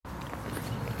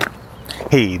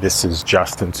Hey, this is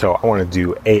Justin. So I want to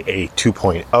do AA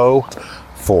 2.0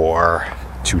 for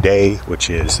today, which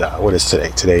is, what is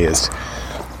today? Today is,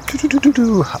 what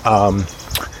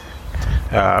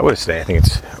is today? I think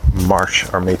it's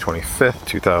May 25th,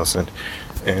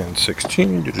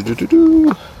 2016.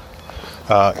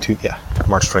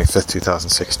 March 25th,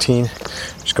 2016.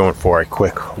 Just going for a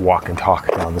quick walk and talk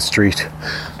down the street,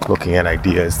 looking at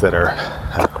ideas that are,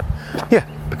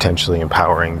 potentially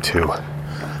empowering to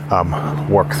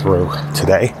work through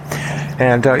today.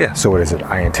 And so what is it?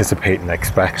 I anticipate and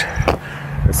expect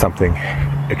that something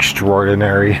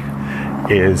extraordinary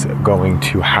is going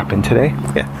to happen today.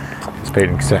 Anticipate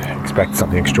and expect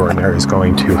something extraordinary is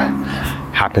going to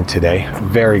happen today.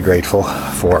 Very grateful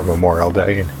for Memorial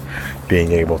Day and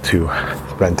being able to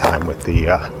spend time with the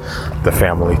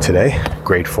family today.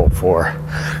 Grateful for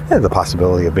the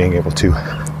possibility of being able to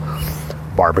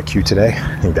barbecue today.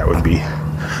 I think that would be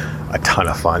a ton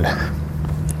of fun.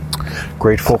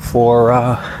 Grateful for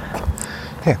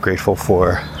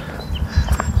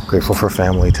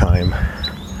family time.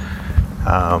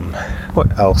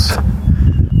 What else?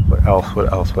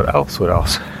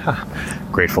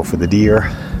 Grateful for the deer.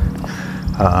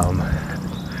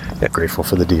 Grateful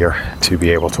for the deer to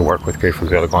be able to work with. Grateful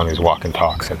to be able to go on these walk and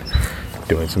talks and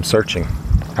doing some searching.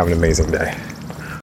 Have an amazing day.